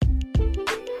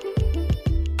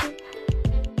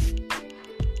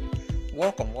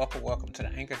Welcome to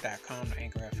the Anchor.com, the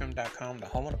AnchorFM.com, the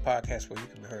home of the podcast where you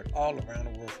can be heard all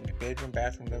around the world from your bedroom,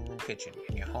 bathroom, living room, kitchen,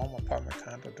 in your home, apartment,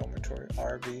 condo, dormitory,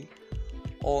 RV,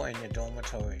 or in your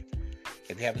dormitory.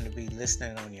 If you happen to be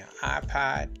listening on your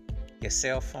iPod, your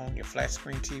cell phone, your flat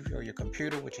screen TV, or your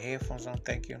computer with your headphones on,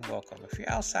 thank you and welcome. If you're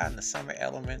outside in the summer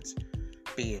elements,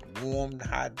 be it warm,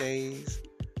 hot days,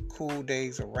 cool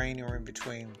days, or rainy or in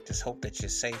between, just hope that you're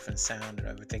safe and sound and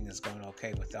everything is going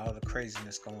okay with all the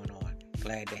craziness going on.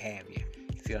 Glad to have you.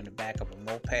 If you're on the back of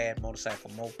a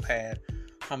motorcycle moped,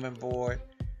 hummingbird,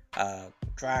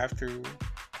 drive-through,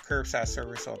 curbside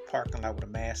service, or a parking lot with a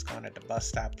mask on at the bus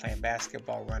stop, playing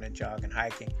basketball, running, jogging,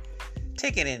 hiking,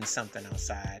 taking in something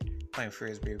outside, playing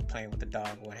frisbee, playing with the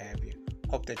dog, what have you.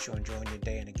 Hope that you're enjoying your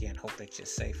day, and again, hope that you're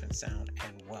safe and sound,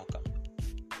 and welcome.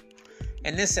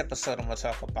 In this episode, I'm going to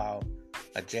talk about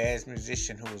a jazz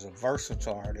musician who was a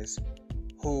versatile artist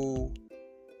who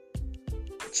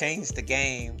changed the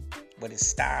game with his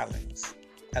stylings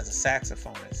as a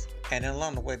saxophonist. And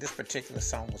along the way, this particular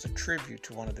song was a tribute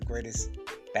to one of the greatest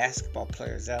basketball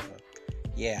players ever.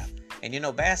 Yeah, and you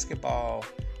know, basketball,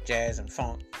 jazz, and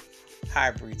funk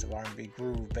hybrids of R&B,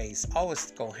 groove, bass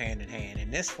always go hand in hand.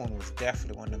 And this one was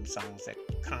definitely one of them songs that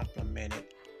complemented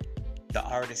the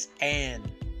artist and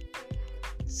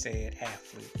said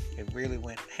athlete. It really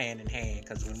went hand in hand,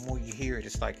 because the more you hear it,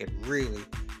 it's like,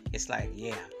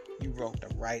 yeah, you wrote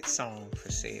the right song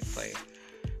for said player.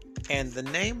 And the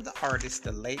name of the artist,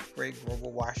 the late great Grover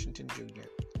Washington Jr.,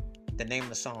 the name of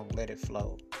the song, Let It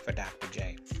Flow, for Dr.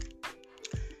 J.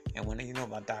 And when you know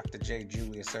about Dr. J,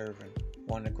 Julius Erving,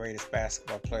 one of the greatest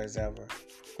basketball players ever,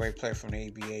 great player from the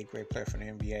ABA, great player from the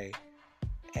NBA,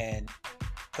 and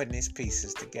putting his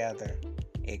pieces together,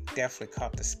 it definitely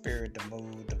caught the spirit, the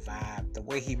mood, the vibe, the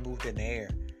way he moved in the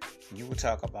air. You would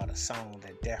talk about a song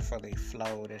that definitely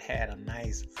flowed. It had a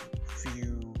nice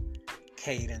view,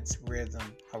 cadence, rhythm,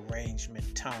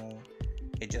 arrangement, tone.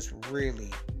 It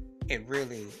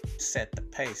really set the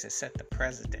pace. It set the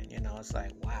precedent. You know, it's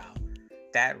like, wow,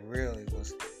 that really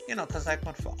was, you know, because like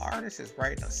when for artists is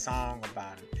writing a song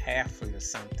about an athlete or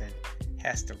something,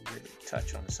 has to really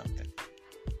touch on something.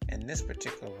 And this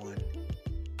particular one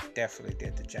definitely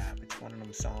did the job. It's one of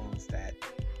them songs that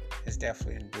is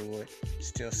definitely endured,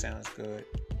 still sounds good,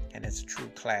 and it's a true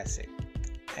classic.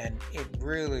 And it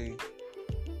really,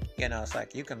 you know, it's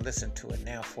like you can listen to it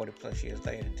now 40 plus years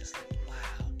later and just like,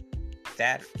 wow,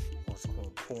 that was on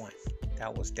point.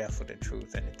 That was definitely the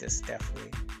truth, and it just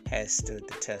definitely has stood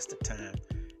the test of time.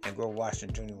 And Grover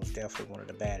Washington Jr. was definitely one of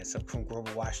the baddest. So from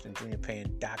Grover Washington Jr.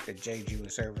 paying Dr. J.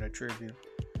 Julius Erving a tribute,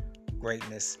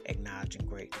 greatness, acknowledging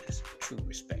greatness, true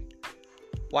respect.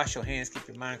 Wash your hands, keep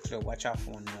your mind clear, watch out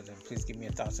for one another, and please give me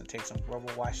your thoughts and takes on Grover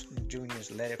Washington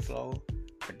Jr.'s Let It Flow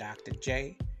for Dr.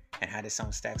 J, and how this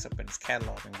song stacks up in his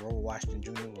catalog. And Grover Washington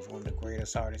Jr. was one of the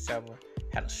greatest artists ever,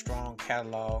 had a strong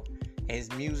catalog, and his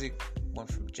music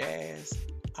went from jazz,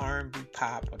 R&B,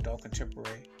 pop, adult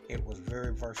contemporary. It was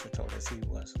very versatile as he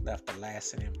was, left a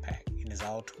lasting impact in his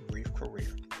all too brief career.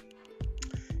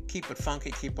 Keep it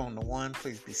funky, keep on the one.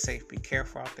 Please be safe, be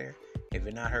careful out there. If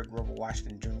you've not heard Grover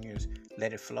Washington Jr.'s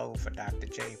Let It Flow for Dr.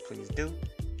 J, please do.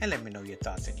 And let me know your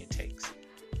thoughts and your takes.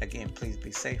 Again, please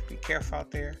be safe, be careful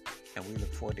out there. And we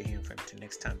look forward to hearing from you. Until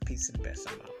next time, peace and best.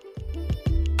 I'm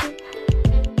out.